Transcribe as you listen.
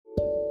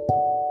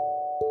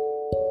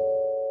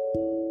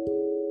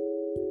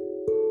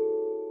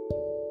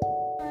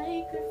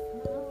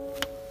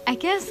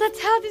guess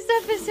that's how this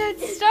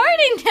episode's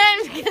starting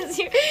then, because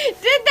you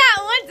did that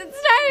once it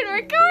started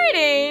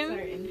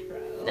recording.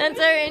 That's our intro. That's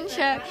our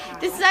intro.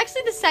 This is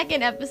actually the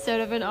second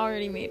episode of an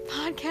already made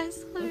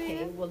podcast.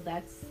 Okay, well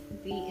that's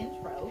the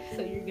intro,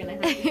 so you're gonna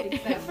have to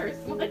fix that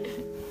first one.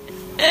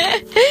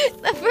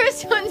 The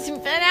first one's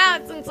been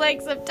out since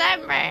like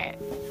September.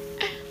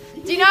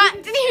 Did you not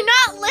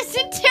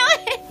listen to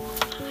it?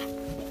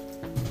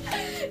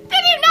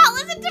 Did you not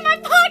listen to my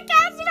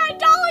podcast about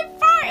Dolly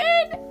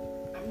Parton?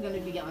 I'm gonna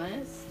be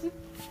honest.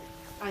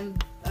 I'm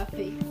a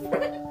fake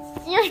friend.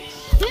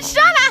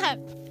 Shut up!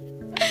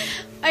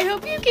 I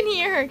hope you can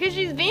hear her because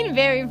she's being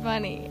very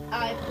funny.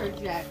 I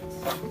project.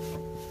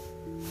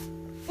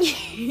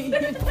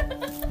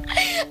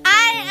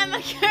 I am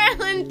a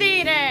girl in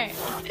theater.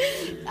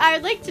 I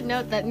would like to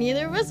note that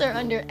neither of us are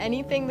under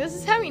anything. This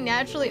is how we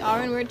naturally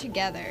are when we're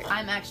together.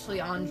 I'm actually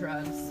on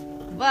drugs.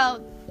 Well,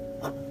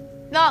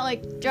 not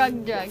like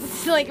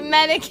drugs, like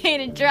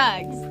medicated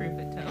drugs. Prove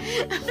it, Tom.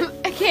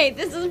 Okay,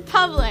 this is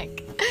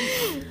public.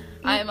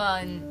 I'm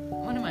on.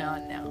 What am I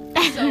on now?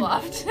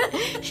 Zoloft.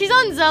 She's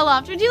on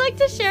Zoloft. Would you like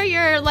to share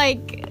your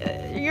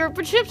your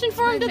prescription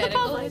form to the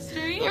public?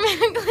 History. Your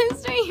medical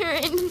history. You're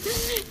in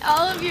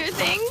all of your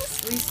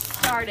things. We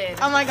started.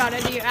 Oh my god,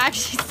 do you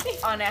actually see?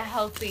 On a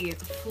healthy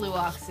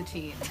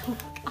fluoxetine,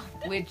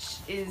 which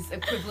is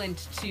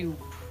equivalent to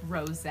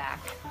Prozac.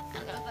 I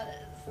don't know what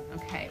that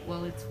is. Okay,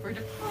 well it's for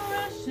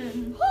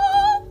depression.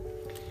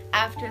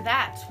 After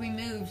that, we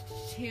moved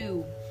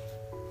to.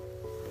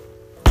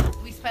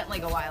 We spent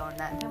like a while on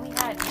that. Then we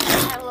had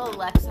a little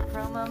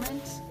Lexapro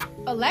moment.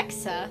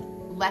 Alexa?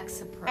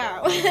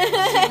 Lexapro. Oh. She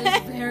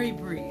was very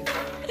brief.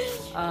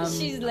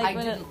 She's like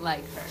I didn't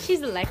like her.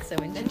 She's Alexa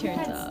when she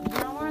turns off.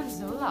 Now we're on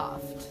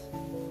Zoloft.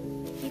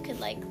 You could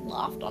like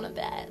loft on a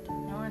bed.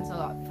 Now we're on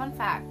Zoloft. Fun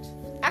fact.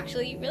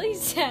 Actually, really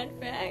sad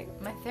fact.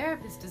 My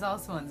therapist is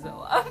also on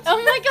Zoloft.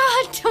 Oh my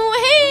god,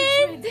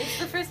 twins! It's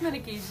the first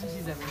medication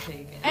she's ever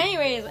taken.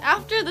 Anyways,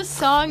 after the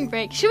song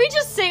break, should we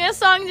just sing a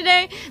song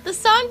today? The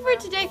song for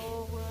today...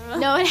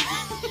 No, it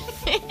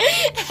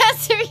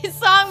has to be a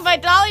song by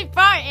Dolly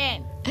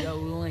Parton.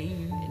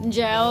 Jolene.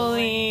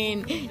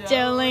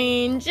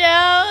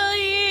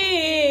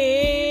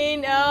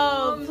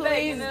 Oh,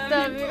 please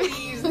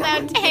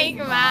don't take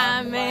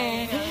my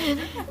man.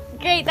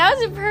 Great, that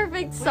was a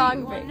perfect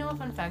song. You want to know a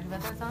fun fact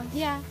about that song?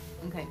 Yeah.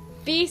 Okay.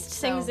 Beast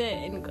sings it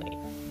in Glee.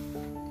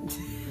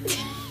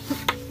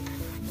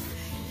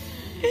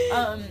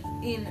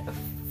 In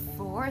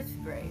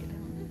 4th grade.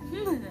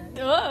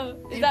 Whoa.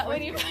 Is that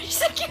when you pushed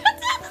the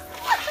countdown?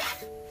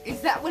 Is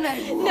that when I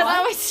No,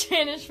 that was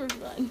Spanish for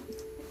fun.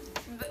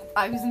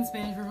 I was in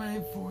Spanish for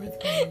my 4th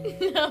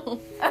grade. No.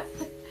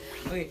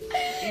 Wait.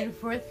 In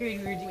 4th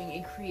grade, we were doing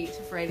a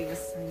creative writing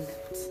assignment.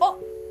 Oh.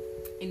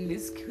 In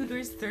Miss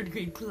Cooter's 3rd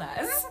grade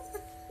class.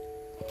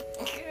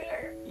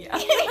 Yeah.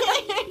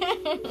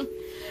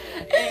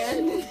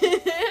 And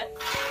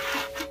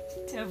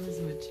that was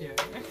mature.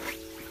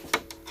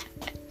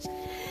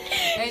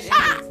 And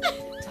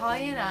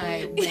Talia and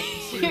I went to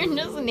You're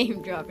just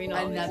name dropping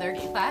all another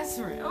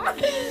classroom.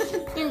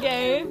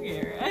 Okay.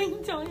 Here.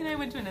 Talia and I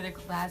went to another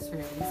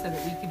classroom so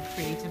that we could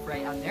creative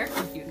write on their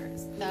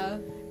computers.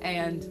 No.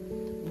 And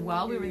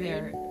while we were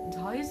there,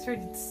 Talia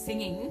started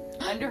singing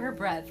under her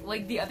breath.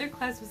 Like the other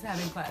class was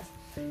having class.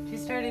 She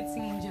started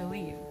singing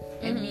Jolene.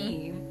 And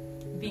me,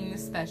 being the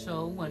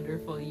special,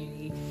 wonderful,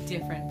 unique,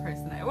 different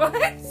person I was,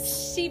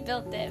 She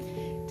built it.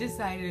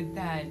 decided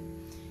that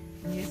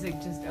music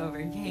just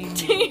overcame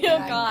me. Oh,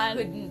 and God. I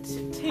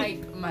couldn't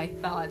type my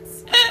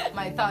thoughts.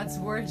 My thoughts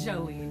were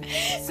Jolene.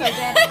 So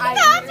then I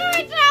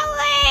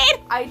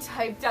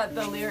typed out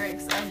the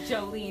lyrics of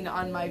Jolene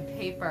on my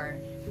paper.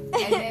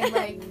 And then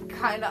like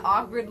kind of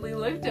awkwardly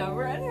looked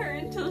over at her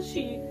until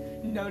she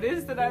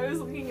noticed that I was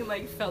looking and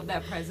like felt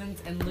that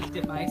presence and looked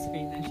at my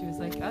screen. And she was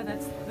like, oh,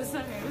 that's the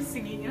song I was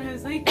singing. And I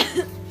was like,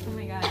 oh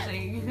my gosh,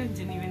 I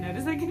didn't even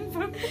notice I couldn't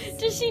focus.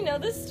 Does she know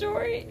the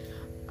story?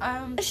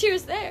 She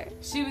was there.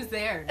 She was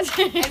there.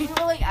 And we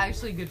were like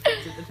actually good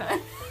friends at the time.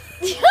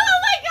 Oh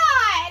my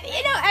god!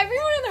 You know,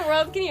 everyone in the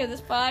world can hear this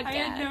podcast. I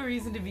had no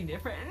reason to be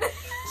different.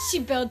 She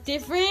built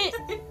different.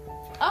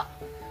 Oh.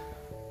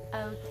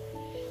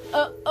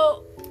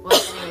 Well,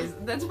 anyways,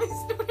 that's my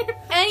story.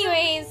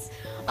 Anyways,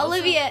 Also,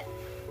 Olivia.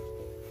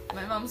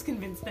 My mom's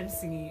convinced I'm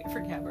singing it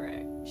for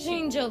cabaret.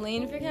 Singing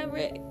Jolene for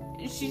cabaret.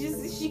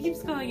 She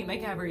keeps calling it my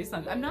cabaret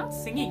song. I'm not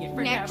singing it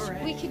for Next,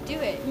 cabaret. we could do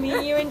it. Me,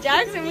 you, and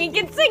Jackson. We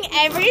could sing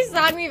every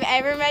song we've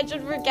ever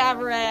mentioned for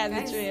cabaret on the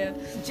Guys, trio.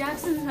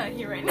 Jackson's not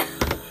here right now.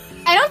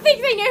 I don't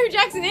think they know who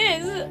Jackson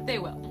is. They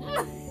will.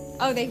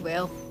 Oh, they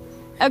will.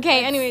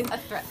 Okay, anyways. A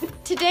threat.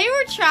 Today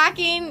we're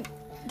tracking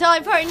Dolly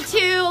Parton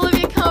 2.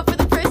 Olivia, come up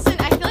with a person.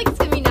 I feel like it's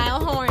gonna be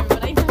Niall Horan,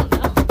 but I don't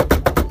know.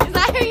 Is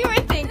that who you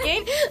were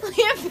thinking?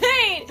 Liam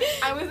Payne.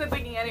 I wasn't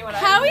thinking anyone.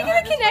 How are we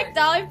gonna connect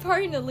Dolly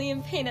Parton to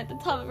Liam Payne at the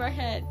top of our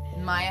head?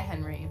 Maya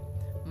Henry.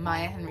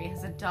 Maya Henry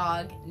has a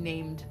dog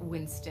named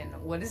Winston.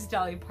 What is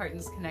Dolly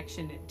Parton's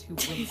connection to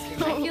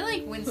Winston? I feel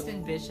like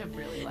Winston Bishop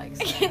really likes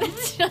Okay, her.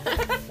 that's not...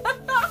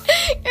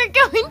 You're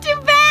going too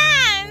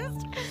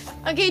fast!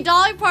 Okay,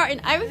 Dolly Parton.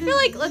 I would feel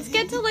like let's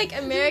get to like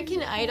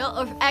American Idol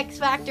or X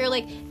Factor,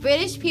 like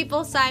British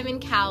people, Simon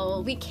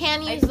Cowell. We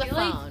can use the feel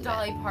phone. like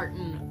Dolly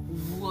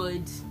Parton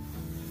would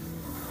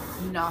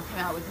knock him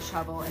out with a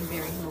shovel and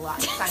bury him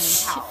alive.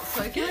 Simon Cowell.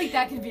 So I feel like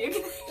that could be a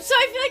connection. So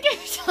I feel like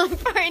if Dolly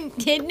Parton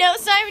did know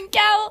Simon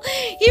Cowell,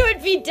 he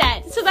would be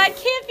dead. So that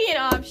can't be an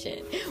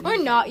option.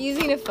 We're not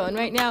using a phone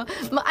right now. I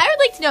would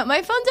like to know,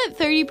 my phone's at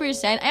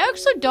 30%. I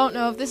actually don't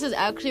know if this is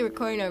actually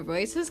recording our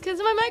voices because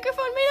my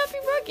microphone may not be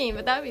working,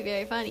 but that would be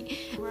very funny.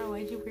 Bro,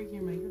 why'd you break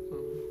your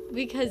microphone?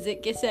 Because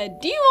it said,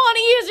 do you want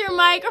to use your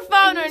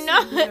microphone or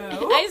not?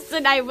 No. I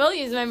said I will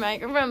use my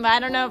microphone, but I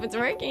don't know if it's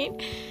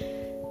working.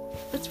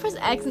 Let's press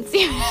X and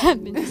see what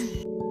happens.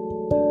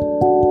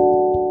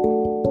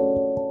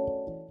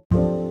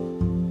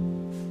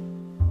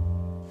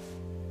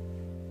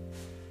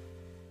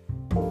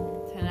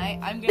 Tonight,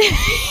 I'm gonna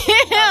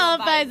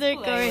Lullabies are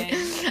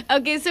recording.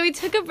 Okay, so we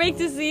took a break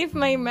to see if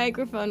my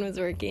microphone was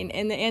working,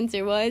 and the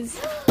answer was...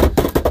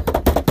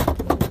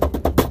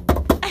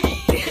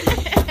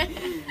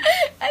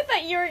 I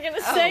thought you were going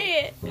to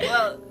say it.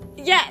 Well,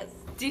 Yes.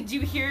 did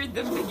you hear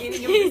the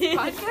beginning of this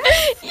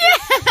podcast?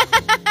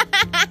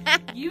 Yeah.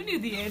 You knew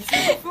the answer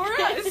before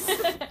us.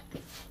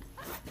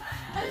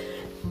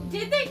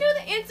 Did they know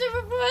the answer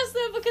before us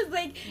though? Because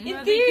like in No,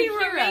 they theory could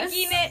we're hear us.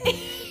 making it.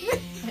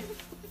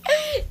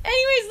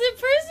 Anyways, the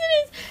person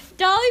is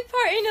Dolly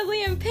Parton and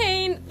Liam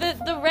Payne,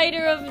 the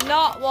writer of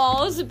Not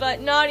Walls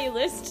but Naughty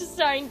List,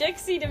 starring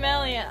Dixie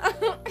D'Amelio.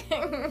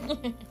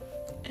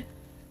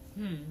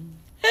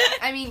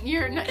 I mean,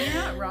 you're not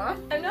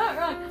wrong. I'm not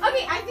wrong.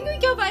 Okay, I think we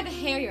go by the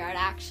Harry route.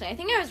 Actually, I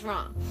think I was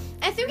wrong.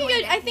 I think we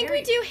Going go. to I think we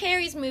Harry. do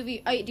Harry's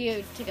movie. Oh, do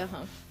you to go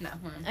home? No.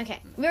 hold on. Okay,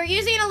 we're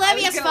using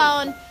Olivia's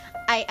going- phone.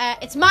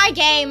 It's my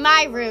game,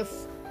 my roof.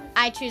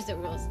 I choose the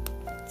rules.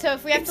 So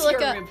if we have It's to look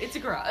your up, room. It's a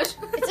garage.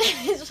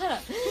 shut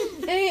up.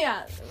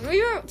 Yeah,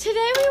 we watched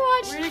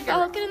We're in a garage.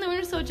 Falcon and the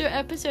Winter Soldier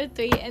episode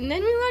 3, and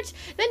then we watched.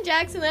 Then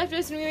Jackson left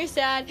us and we were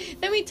sad.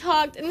 Then we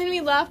talked, and then we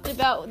laughed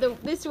about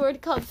this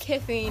word called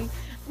kiffing.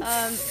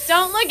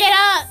 Don't look it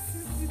up.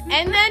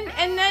 And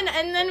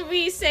then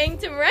we sang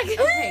to Miraculous.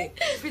 Okay,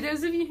 for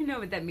those of you who know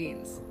what that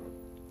means,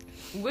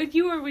 would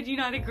you or would you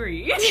not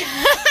agree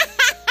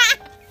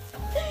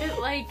that,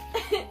 like,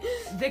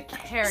 the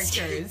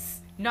characters,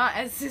 not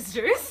as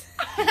sisters,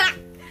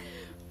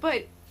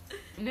 but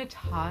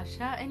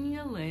Natasha and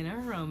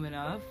Yelena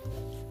Romanov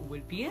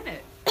would be in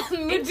it?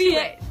 Would be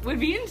it. Would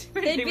be into it.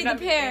 They'd They be would the not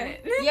pair. in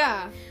it.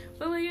 Yeah.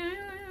 But like,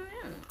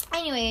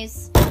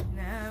 Anyways,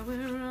 now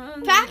we're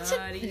on back the to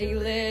naughty the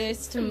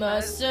list.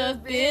 Must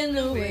have been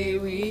the way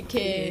we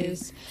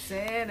kissed.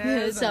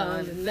 Santa's It's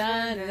on the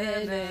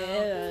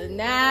line.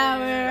 Now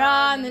we're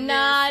on the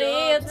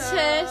naughty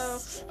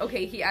list.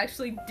 Okay, he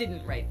actually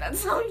didn't write that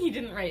song. He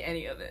didn't write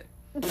any of it.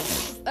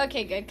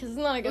 Okay, good, because it's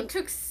not a It good.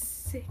 took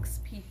 6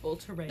 people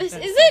to write This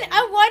that isn't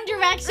song. a One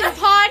Direction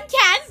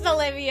podcast,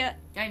 Olivia.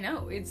 I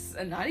know, it's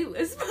a naughty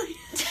list. No,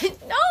 it's a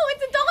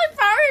Dolly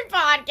Parton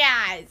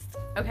podcast.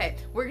 Okay,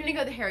 we're gonna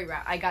go the Harry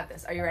route. I got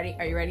this. Are you ready?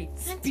 Are you ready?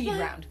 Speed fine.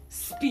 round.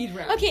 Speed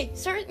round. Okay,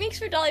 so make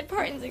sure Dolly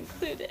Parton's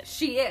included.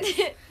 She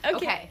is.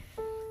 Okay.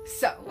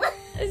 So,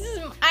 This is.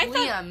 I thought.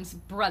 Liam's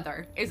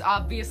brother is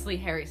obviously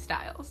Harry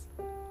Styles.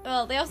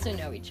 Well, they also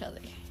know each other.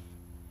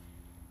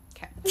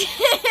 Okay.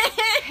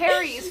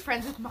 Harry is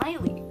friends with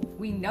Miley.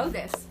 We know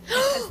this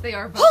because they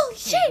are both Holy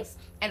kings. shit!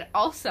 And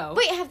also,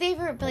 Wait, have they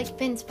ever like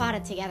been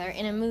spotted together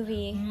in a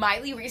movie?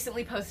 Miley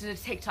recently posted a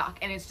TikTok,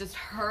 and it's just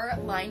her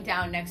lying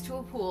down next to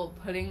a pool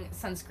putting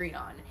sunscreen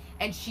on.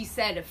 And she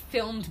said,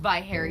 filmed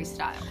by Harry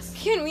Styles.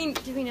 Do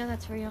we know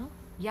that's real?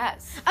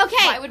 Yes. Okay.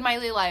 Why would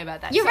Miley lie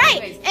about that? You're So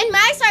right. anyways, And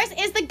My Stars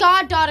is the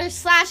goddaughter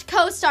 /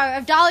 co-star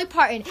of Dolly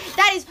Parton.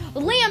 That is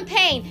Liam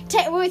Payne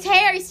with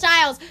Harry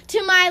Styles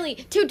to Miley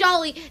to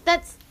Dolly.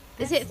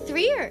 Is it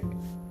 3 or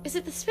is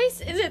it the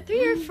space? Is it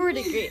 3 or 4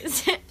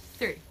 degrees?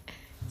 3.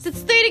 So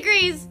it's 3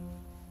 degrees.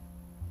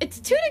 It's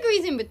 2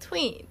 degrees in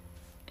between,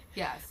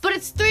 Yes. but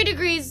it's 3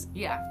 degrees.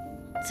 Yeah.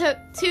 So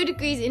 2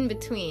 degrees in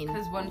between.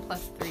 Because 1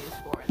 plus 3 is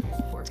 4, and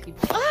there's 4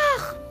 people.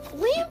 Ugh,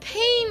 Liam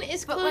Payne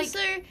is But, like,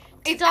 closer to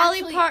it's Dolly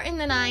actually- Parton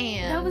than I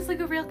am. That was like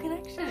a real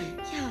connection.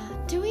 Yeah,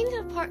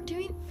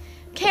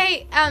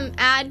 Okay,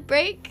 ad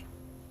break.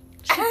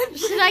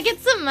 Should I get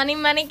some money,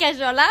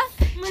 cashola?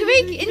 Should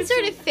we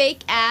insert a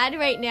fake ad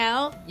right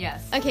now?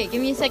 Yes. Okay,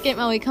 give me a second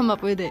while we come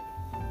up with it.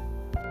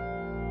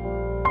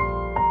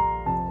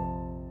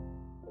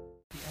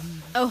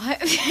 Oh,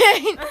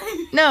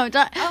 no,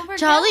 we're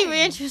Jolly going.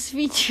 Ranchers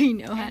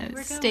featuring Ohio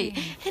we're State.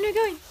 going. And we're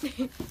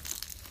going.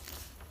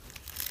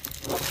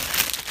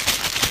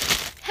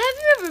 Have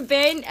you ever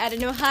been at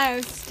an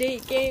Ohio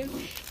State game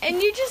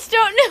and you just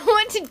don't know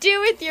what to do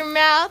with your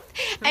mouth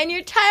and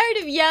you're tired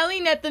of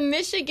yelling at the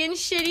Michigan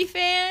shitty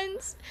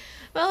fans?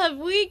 Well, have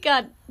we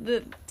got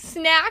the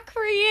snack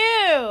for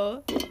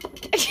you?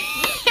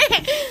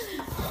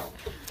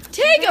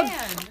 Take a...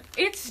 Man,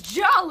 it's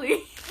jolly.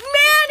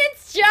 Man,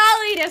 it's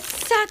jolly to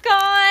suck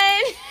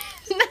on.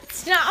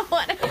 That's not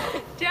what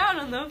Down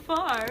on the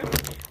farm.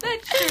 That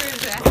sure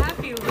is a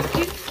happy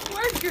looking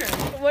squirt. Secret.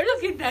 What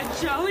Look at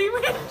that Jolly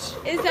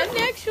Rancher. is that an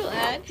actual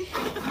ad?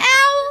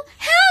 Owl,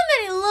 how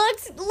many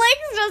legs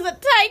does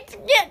it take to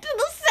get to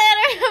the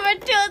center of a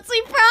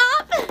Tootsie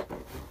Pop?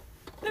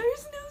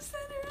 There's no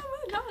center of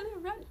a Jolly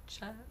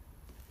Rancher.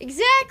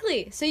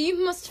 Exactly. So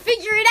you must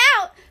figure it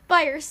out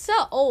by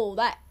yourself. Oh,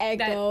 that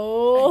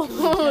echo.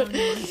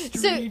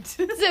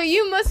 So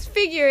you must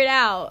figure it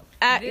out.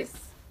 This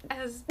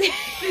has been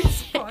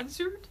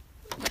sponsored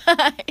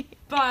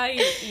by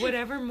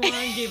whatever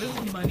moron gave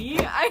us money.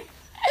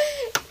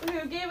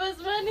 Who gave us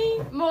money?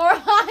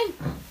 Moron.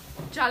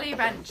 Jolly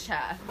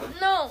Rancher.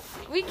 No,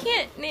 we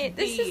can't. Nate,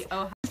 this is.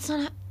 It's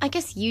not. I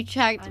guess you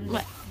checked.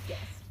 Yes.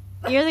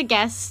 You're the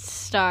guest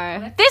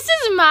star. This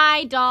is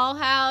my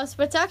dollhouse,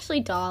 but it's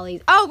actually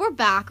Dolly's. Oh, we're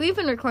back. We've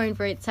been recording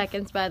for 8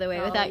 seconds, by the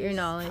way, without your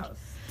knowledge.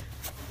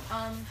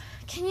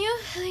 Can you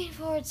lean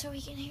forward so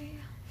we can hear you?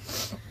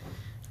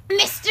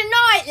 Mr.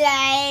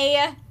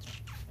 Knightley!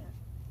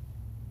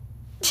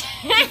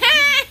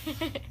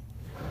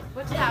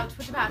 What's about?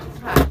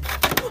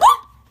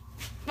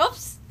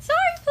 Whoops.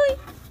 Sorry, please.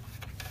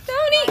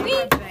 Don't eat me.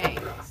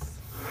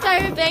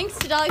 Tyra Banks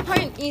to Dolly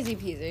Parton. Easy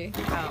peasy.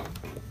 Oh.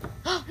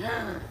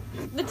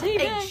 The teddy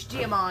bear.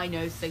 HDMI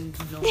no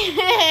signal.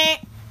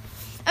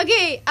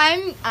 Okay,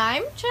 I'm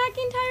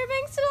tracking Tyra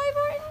Banks to Dolly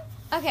Parton.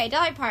 Okay,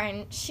 Dolly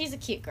Parton, she's a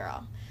cute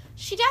girl.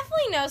 She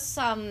definitely knows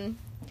some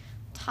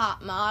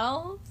top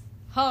models.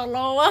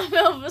 Hello, I'm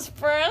Elvis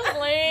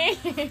Presley.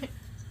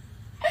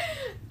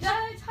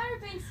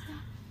 Tyra Banks.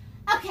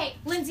 Okay,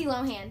 Lindsay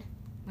Lohan.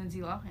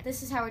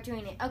 This is how we're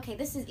doing it. Okay,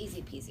 this is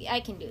easy peasy.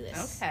 I can do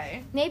this.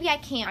 Okay. Maybe I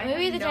can't. I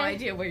Maybe have no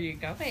idea where you're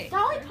going.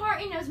 Dolly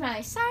Parton knows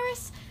Miley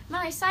Cyrus.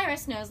 Miley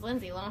Cyrus knows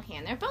Lindsay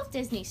Lohan. They're both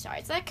Disney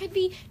stars. That could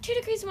be 2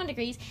 degrees, 1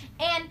 degree.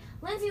 And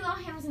Lindsay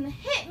Lohan was in the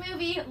hit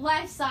movie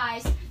Life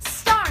Size,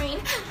 starring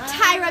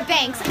Tyra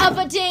Banks.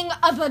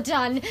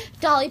 Done.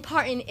 Dolly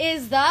Parton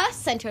is the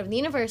center of the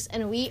universe,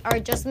 and we are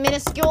just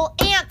minuscule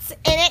ants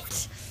in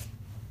it.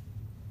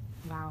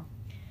 Wow.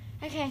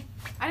 Okay.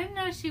 I didn't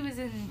know she was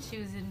in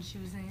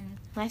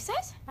Life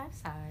Size? Life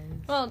Size.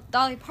 Well,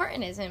 Dolly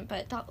Parton isn't,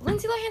 but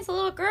Lindsay Lohan's a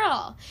little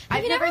girl.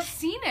 I've never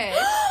seen it.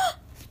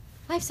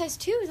 Life Size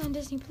 2 is on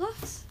Disney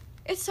Plus.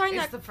 It's starring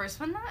Is the first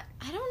one not?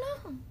 I don't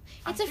know.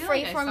 It's I a feel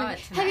like I freeform saw movie. it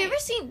Have you tonight. ever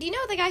seen? Do you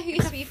know the guy who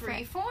used to be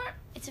Freeform?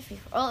 It's a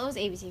freeform. Well, it was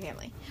ABC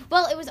Family.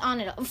 Well, it was on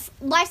it.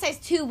 Life Size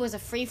 2 was a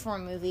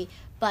freeform movie,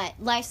 but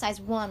Life Size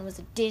 1 was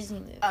a Disney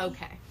movie.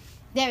 Okay.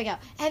 There we go.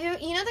 Have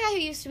you know the guy who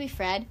used to be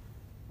Fred?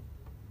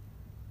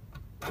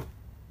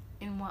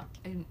 In what?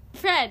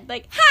 Fred,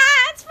 like,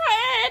 hi, it's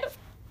Fred.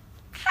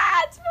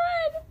 Hi, it's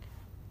Fred.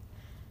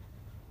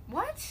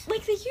 What?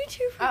 Like the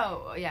YouTuber.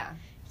 Oh, yeah.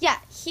 Yeah,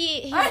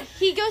 he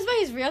goes by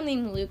his real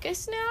name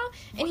Lucas now,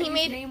 and His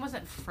his name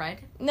wasn't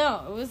Fred?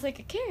 No, it was like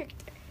a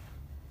character.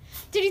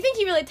 Did you think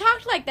he really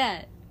talked like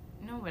that?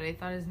 No, but I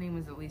thought his name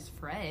was at least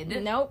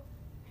Fred. Nope.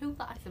 Who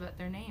lies about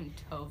their name?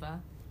 Tova.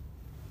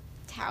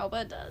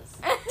 Tauba does.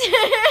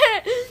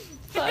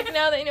 Fuck,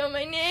 now they know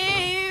my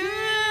name.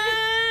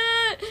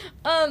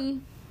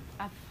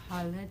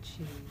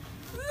 Apologies.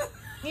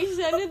 You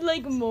sounded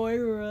like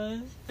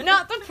Moira.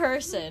 Not the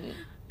person.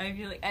 I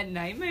feel like at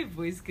night my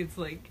voice gets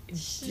like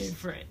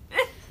different.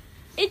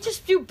 It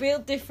just do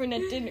build different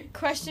at dinner.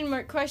 Question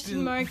mark.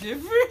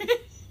 Different?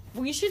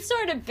 We should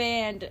start a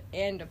band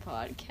and a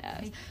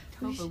podcast. Hey,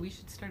 Tova, we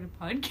should start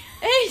a podcast.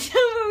 Hey,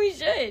 Tova, we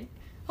should.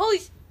 Holy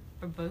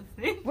Or both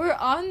names. We're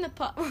on the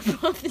we're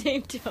both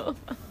named Tova.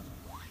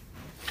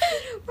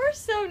 We're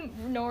so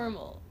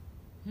normal.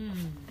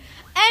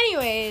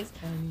 Anyways.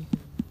 I'm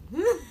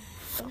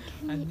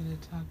gonna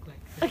talk like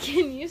this.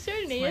 Can you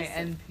start an It's my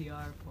AS?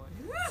 NPR voice.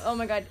 Oh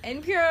my god,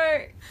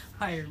 NPR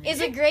Hire me.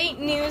 is a great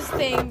news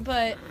thing,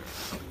 but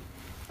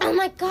oh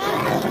my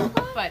god.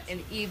 But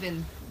an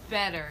even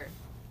better,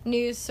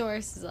 News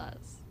source is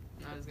us.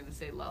 I was gonna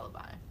say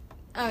lullaby.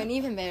 Oh, an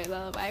even better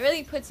lullaby. It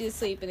really puts you to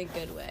sleep in a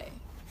good way.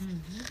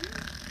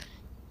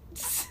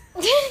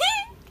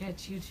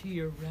 Get you to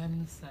your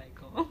REM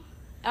cycle.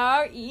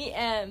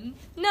 REM.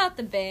 Not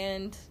the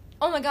band.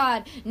 Oh my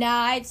god,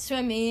 night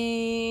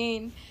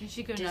swimming. You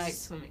should go night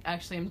swimming.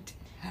 Actually, I'm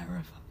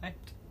terrified.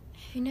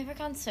 Have you never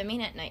gone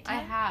swimming at nighttime?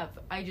 I have.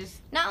 I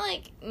just... Not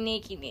like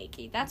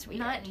naked. That's weird.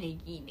 Not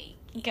naked.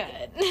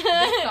 Good.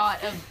 The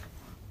thought of...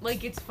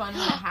 Like, it's fun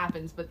when it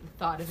happens, but the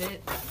thought of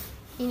it...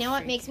 You know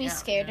what makes me out,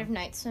 scared yeah. of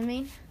night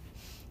swimming?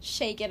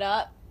 Shake it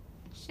up.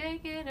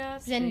 Shake it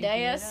up.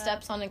 Zendaya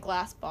steps on a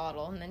glass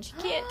bottle and then she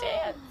can't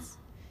dance.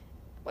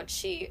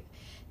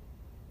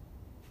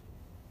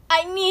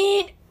 I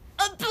need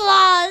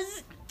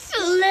applause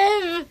to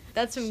live.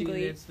 That's from She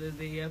Glee. lives with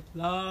the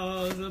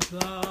applause.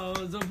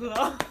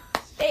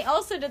 They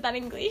also did that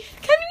in Glee.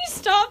 Can we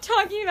stop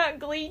talking about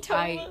Glee,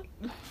 Toma?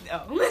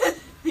 No.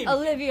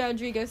 Olivia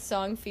Rodrigo's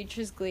song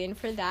features Glee, and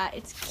for that,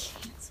 it's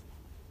canceled.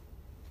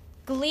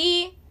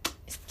 Glee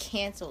is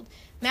canceled.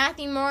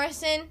 Matthew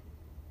Morrison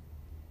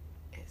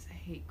Is a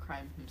hate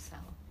crime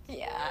himself.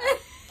 Yeah.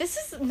 This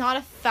is not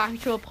a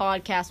factual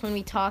podcast when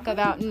we talk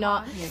about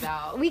not.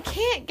 About? We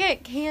can't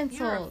get You're a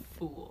canceled.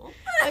 fool.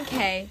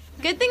 Okay.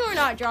 Good thing we're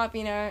not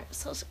dropping our.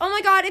 Oh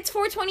my god, it's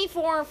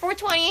 4:24.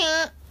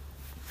 4:20.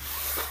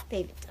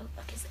 Baby, don't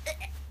focus.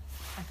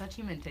 I thought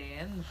you meant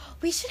Dan.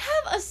 We should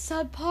have a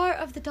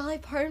subpart of the Dolly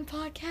Parton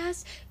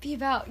podcast be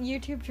about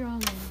YouTube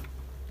drama.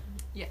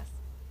 Yes.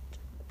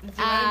 Do you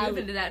want to move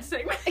into that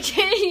segment?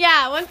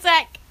 Yeah, 1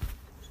 sec.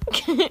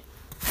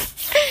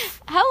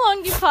 How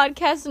long do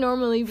podcasts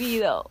normally be,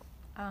 though?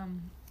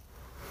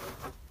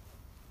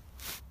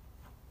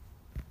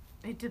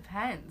 It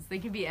depends. They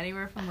can be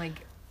anywhere from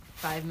like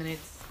 5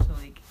 minutes to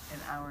like an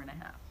hour and a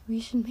half. We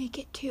should make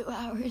it 2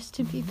 hours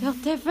to be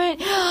built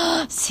different.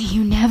 So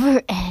you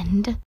never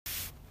end.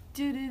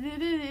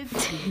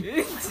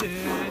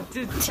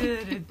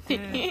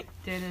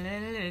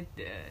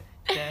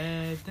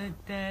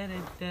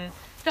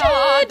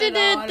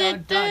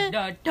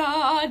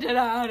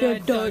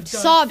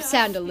 Sob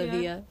sound,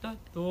 Olivia.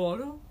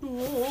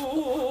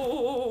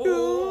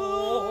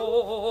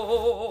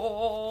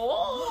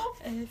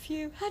 If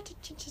you had to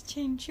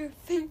change your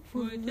fate,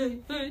 would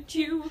it hurt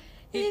you?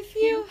 If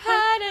you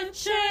had a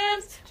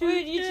chance,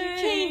 would you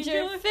change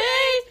your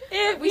fate?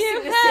 If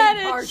you had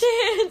a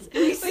chance,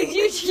 would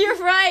you? You're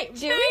right.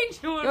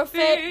 Change Your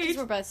fate. Because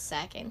we're both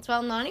seconds.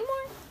 Well, not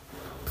anymore.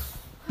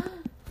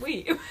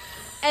 Wait.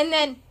 And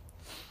then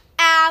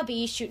I'll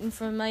be shooting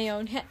from my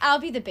own hand. I'll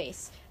be the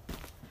bass.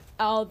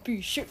 I'll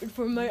be shooting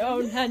from my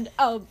own hand.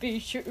 I'll be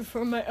shooting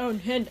from my own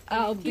hand.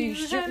 I'll be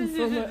shooting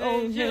from my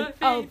own hand.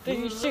 I'll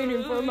be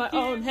shooting from my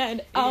own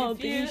hand. I'll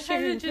be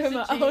shooting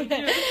from my own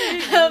hand.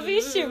 I'll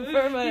be shooting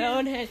from my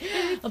own hand.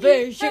 I'll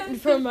be shooting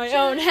from my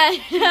own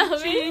hand.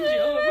 I'll be.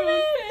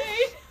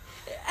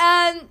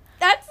 And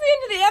that's the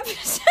end of the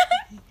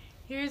episode.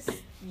 Here's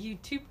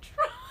YouTube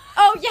drama.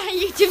 Oh yeah,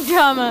 YouTube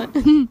drama.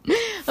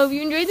 Hope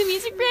you enjoyed the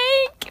music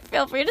break.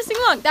 Feel free to sing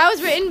along. That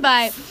was written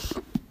by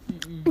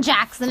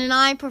Jackson and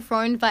I,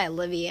 performed by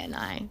Olivia and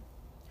I.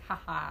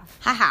 Haha.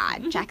 Haha,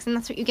 Jackson,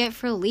 that's what you get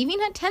for leaving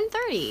at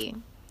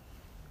 10:30.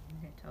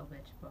 Tell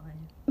bitch boy.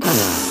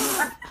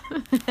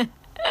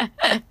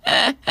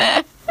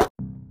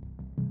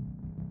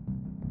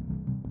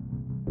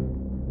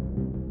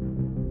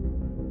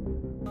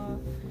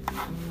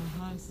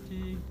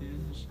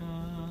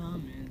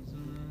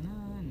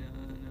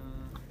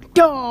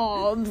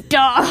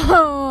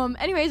 Dumb.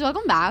 Anyways,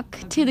 welcome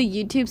back to the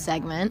YouTube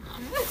segment.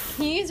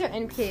 Can you use your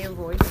NPA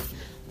voice?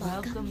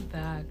 Welcome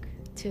back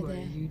to our the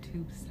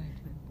YouTube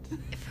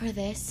segment. For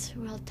this,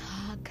 we'll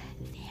talk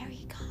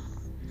very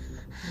calm.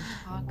 We'll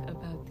talk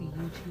about the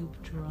YouTube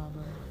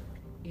drama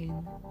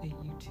in the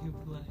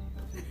YouTube life.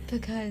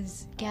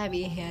 Because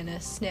Gabby Hanna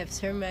sniffs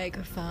her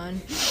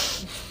microphone.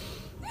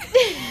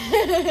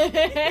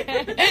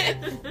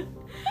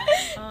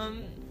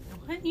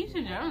 What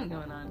YouTube drama is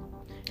going on?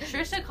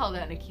 Trisha called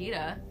out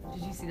Nikita.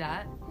 Did you see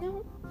that?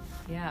 No.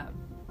 Yeah.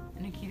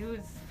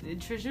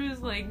 Trisha was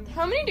like...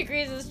 How many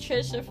degrees is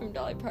Trisha from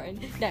Dolly Parton?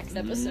 Next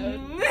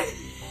episode.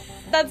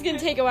 That's gonna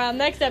take a while.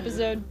 Next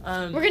episode.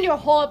 We're gonna do a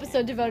whole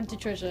episode devoted to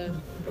Trisha.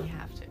 We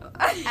have to.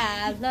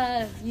 I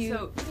love you.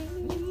 So,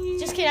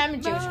 just kidding, I'm a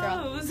Jewish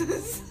girl.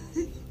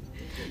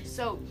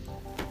 So,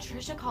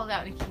 Trisha called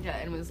out Nikita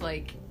and was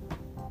like,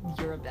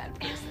 "You're a bad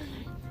person."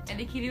 And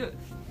Nikita...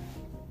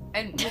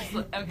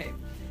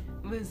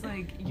 was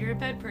like, "You're a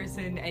bad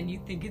person, and you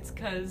think it's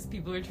because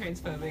people are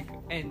transphobic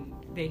and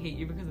they hate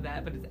you because of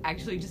that, but it's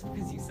actually just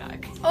because you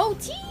suck." Oh,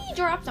 T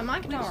dropped on my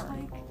Which, guitar.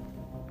 like,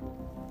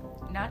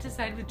 not to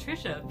side with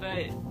Trisha,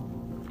 but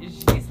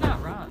she's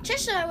not wrong.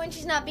 Trisha, when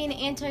she's not being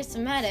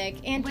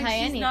anti-Semitic, When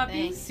she's not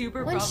being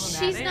super when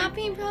problematic. she's not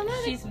being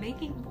problematic, She's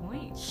making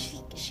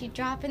points. she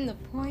dropping the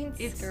points,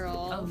 It's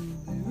girl. a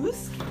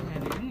loose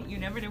cannon. You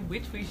never know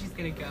which way she's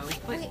gonna go.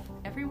 But Wait.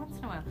 every once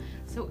in a while.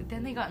 So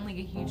then they got in like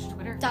a huge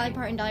Twitter Dolly fight.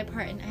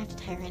 Parton. I have to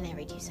tie her in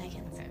every 2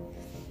 seconds.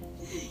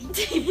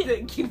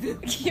 Okay. keep the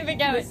Keep it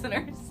going.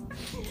 listeners.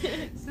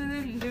 So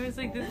then there was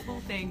like this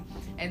whole thing,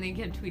 and they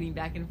kept tweeting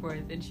back and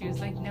forth, and she was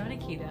like, "No,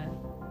 Nikita,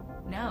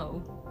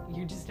 no,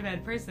 you're just a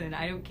bad person.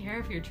 I don't care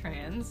if you're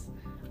trans.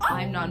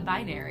 I'm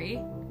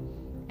non-binary."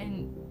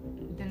 And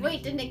then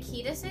Wait, did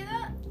Nikita say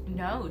that?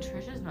 no,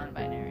 Trisha's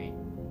non-binary.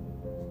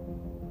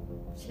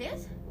 She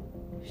is?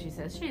 She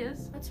says she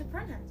is. What's her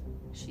pronouns?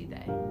 She,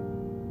 they.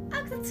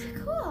 Oh, that's so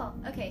cool.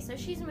 Okay, so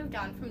she's moved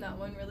on from that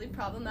one really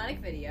problematic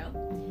video.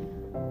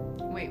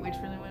 Wait, which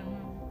really went?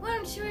 Well,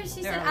 I'm sure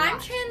she There said, are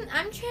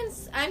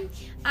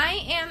I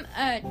am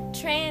a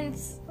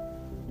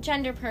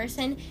transgender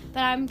person,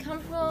 but I'm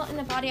comfortable in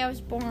the body I was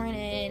born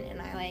in,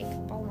 and I,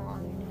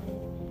 belong in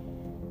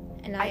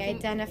it. And I think-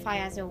 identify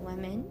as a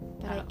woman,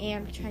 but I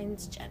am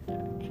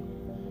transgender.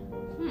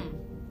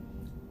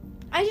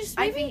 I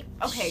think,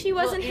 she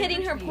wasn't in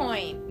hitting her tweet-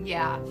 point.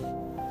 Yeah.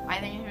 I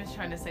think he was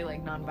trying to say,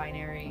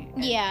 non-binary.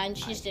 Yeah, and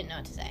she just didn't know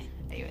what to say.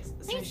 Anyways.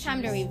 I think it's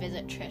time to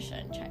revisit Trisha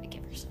and try to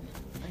give her some.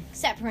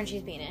 Except for when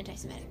she's being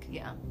anti-Semitic.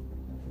 Yeah.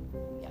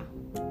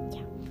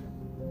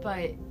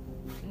 But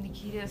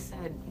Nikita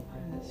said...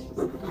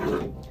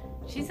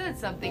 She said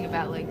something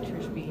about,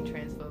 Trish being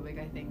transphobic,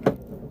 I think.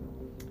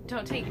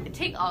 don't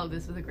take all of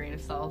this with a grain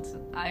of salt.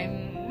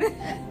 I'm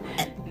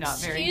not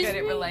very Excuse good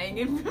at me? relaying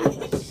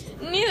information.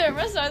 Neither of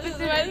us are. This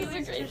is why this is a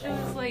Anyways, great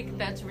Trisha was like,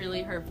 that's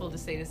really hurtful to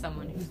say to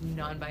someone who's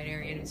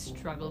non-binary and who's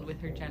struggled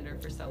with her gender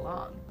for so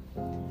long.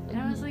 And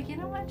I was like, you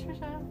know what,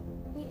 Trisha?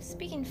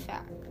 Speaking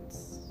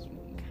facts.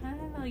 Kind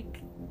of like,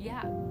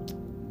 yeah.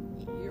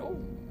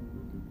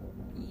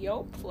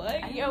 Yo,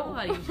 play. I know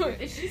about YouTube.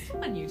 Is she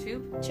still on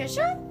YouTube?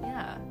 Trisha?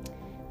 Yeah.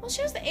 Well,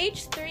 she has the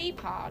H3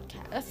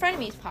 podcast, a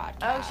Frenemies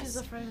podcast. Oh, she's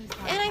a friend of the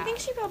podcast. And I think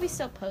she probably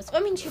still posts. I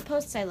mean, she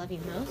posts I Love You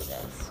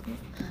Moses.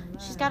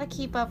 She's got to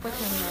keep up with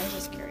her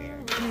Moses career.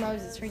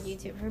 Her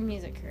YouTube, her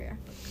music career.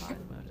 God,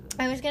 Moses.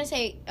 I was going to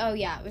say, oh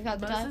yeah, we've got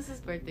the Moses'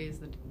 birthday is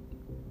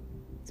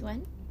It's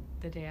when?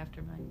 the day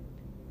after mine.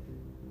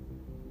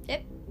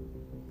 Yep.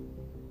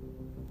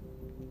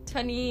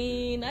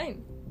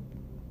 29th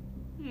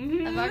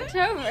of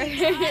October.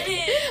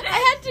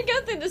 I had to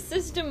go through the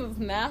system of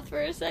math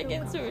for a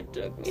second, so it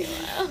took me a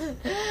while.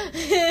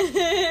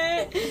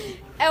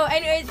 Oh,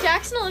 anyway,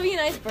 Jackson, Olivia,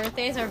 and I's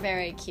birthdays are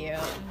very cute.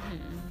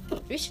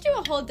 We should do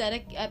a whole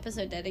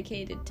episode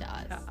dedicated to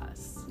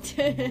us.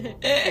 To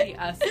us. The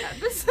us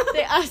episode.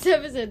 The us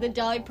episode, the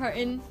Dolly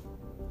Parton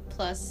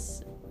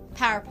plus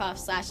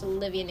Powerpuff /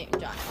 Olivia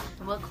Newton-John.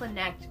 We'll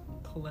connect.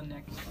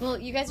 Well,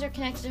 you guys are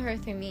connected to her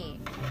through me.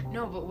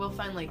 No, but we'll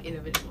find like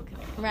individual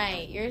connections.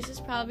 Right, yours is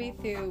probably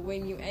through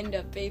when you end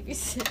up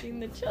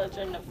babysitting the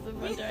children of the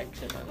One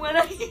Direction. When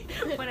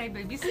I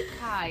babysit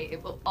Kai,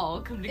 it will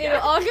all come together.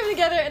 It'll all come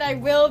together and I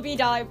will be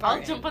Dolly Parton.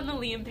 I'll jump on the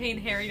Liam Payne,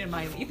 Harry, and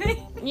Miley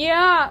thing.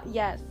 Yeah,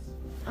 yes.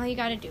 All you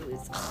gotta do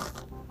is...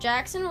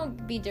 Jackson will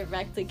be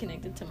directly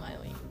connected to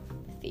Miley.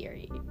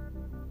 Theory.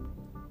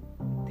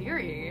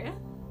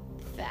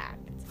 Fact.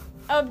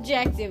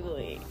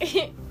 Objectively.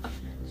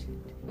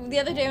 The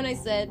other day when I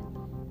said...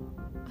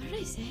 What did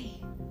I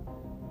say?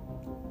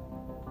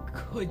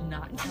 Could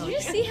not tell Did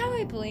you see how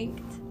I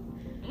blinked?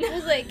 I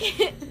was like...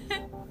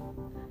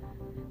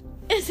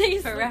 It's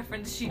like For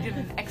reference, she did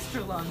an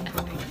extra long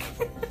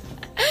blink.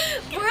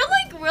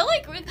 we're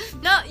like...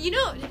 No, you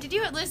know, did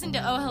you listen to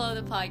Oh Hello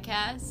the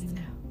podcast?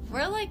 No.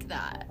 We're like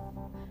that.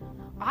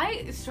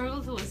 I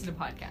struggle to lip to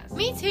podcasts.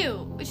 Me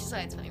too, which is why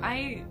it's funny.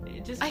 I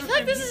feel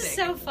like this is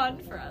so fun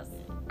for us.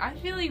 I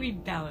feel like we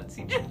balance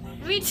each other.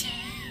 We do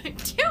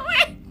it.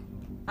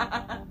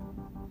 I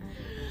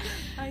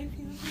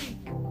feel like.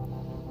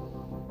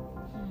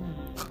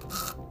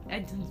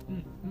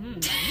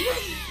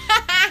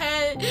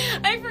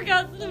 I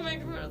forgot the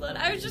microphone was on.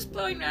 I was just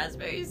blowing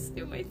raspberries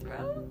through my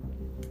throat.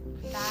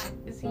 That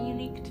is a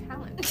unique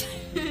talent.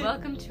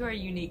 Welcome to our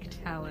unique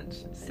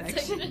talent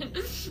section.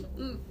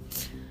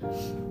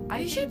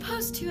 I should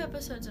post 2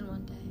 episodes in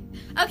one day.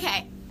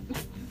 Okay.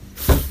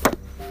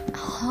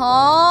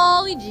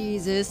 Holy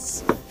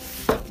Jesus.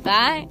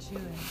 That.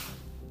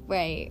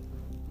 Wait.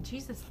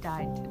 Jesus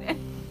died today.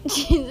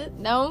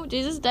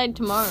 Jesus died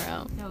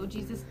tomorrow. No,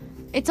 Jesus.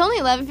 It's only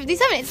 11:57.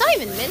 It's not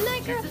even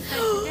midnight, girl. Jesus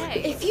died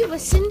today. If you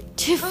listen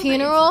to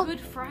funeral, Good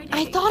Friday.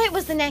 I thought it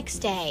was the next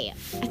day.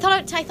 I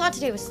thought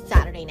today was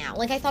Saturday now.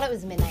 Like, I thought it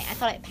was midnight. I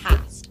thought it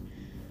passed.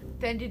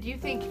 Then did you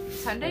think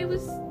Sunday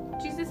was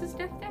Jesus'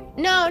 death day?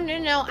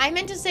 No. I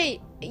meant to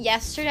say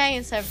yesterday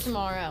instead of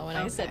tomorrow when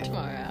I said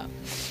tomorrow.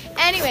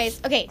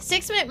 Anyways, okay,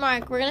 6-minute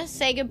mark. We're going to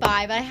say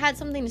goodbye, but I had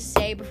something to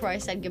say before I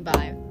said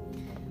goodbye.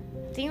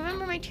 Do you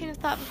remember my train of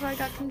thought before I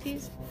got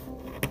confused?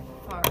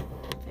 Far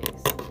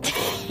face.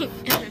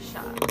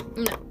 Trisha.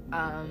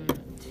 No.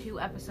 2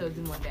 episodes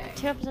in one day.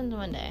 2 episodes in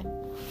one day.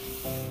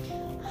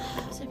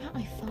 Was it about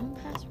my phone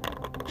password?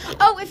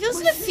 Oh, if you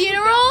listen to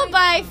Funeral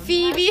by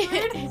Phoebe...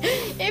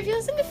 If you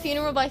listen to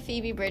Funeral by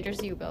Phoebe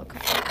Bridgers, you will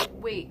cry.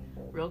 Wait,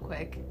 real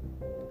quick.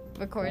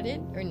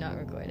 Recorded or not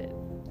recorded?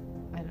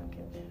 I don't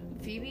care.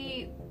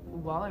 Phoebe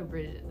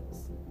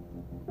Waller-Bridges,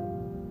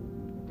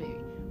 maybe,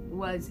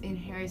 was in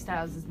Harry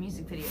Styles'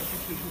 music video for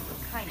Treat People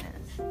with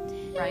Kindness,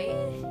 right?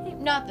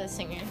 Not the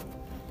singer.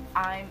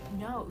 An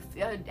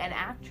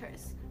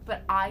actress,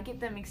 but I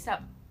get them mixed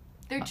up.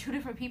 They're 2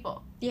 different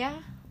people. Yeah?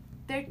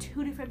 They're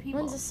 2 different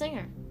people. One's a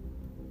singer.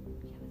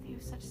 Yeah, but they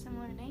have such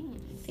similar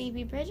names.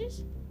 Phoebe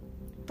Bridgers?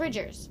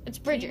 Bridgers. It's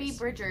Bridgers. Phoebe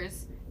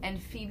Bridgers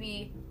and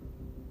Phoebe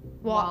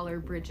Wa-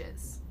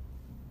 Waller-Bridges.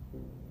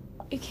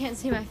 You can't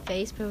see my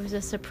face, but it was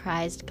a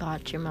surprised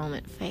gotcha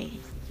moment face.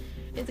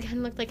 It kind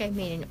of looked like I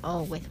made an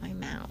O with my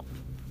mouth.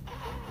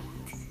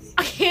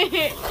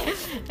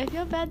 I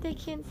feel bad they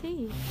can't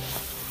see.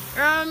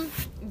 You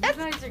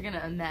guys are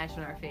gonna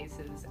imagine our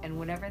faces, and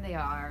whatever they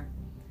are,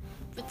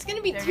 It's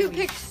gonna be they're 2 gonna be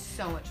pictures.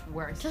 so much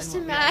worse. Just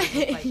than what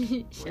we are.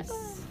 imagine. We're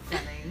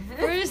stunning.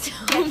 We're so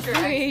Get your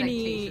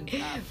pretty.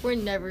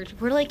 expectations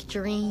up. We're like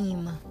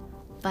Dream,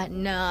 but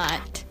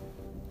not.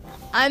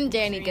 I'm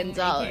Danny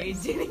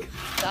Gonzalez.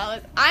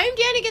 I'm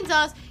Danny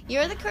Gonzalez.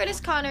 You're the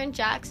Curtis Connor and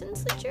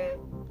Jackson's the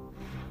Drew.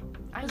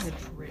 I'm the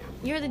Drew.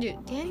 You're the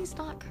dude. Danny's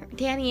not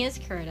Danny is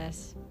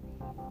Curtis.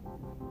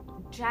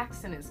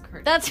 Jackson is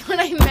Curtis. That's what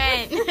I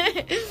meant.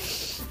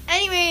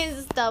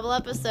 Anyways, double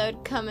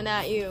episode coming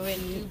at you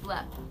in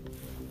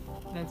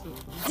That's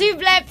what. Two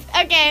blip.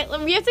 Okay,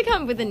 we have to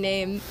come up with a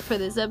name for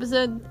this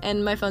episode,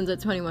 and my phone's at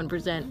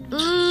 21%.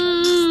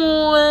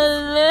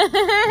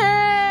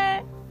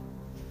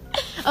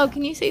 Oh,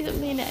 can you say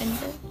something to end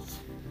it?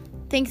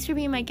 Thanks for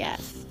being my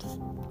guest.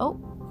 Oh,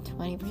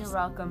 20%. You're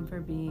welcome for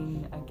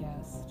being a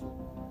guest.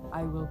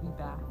 I will be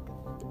back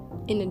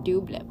In a do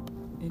blip.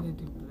 in a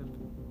duplicate.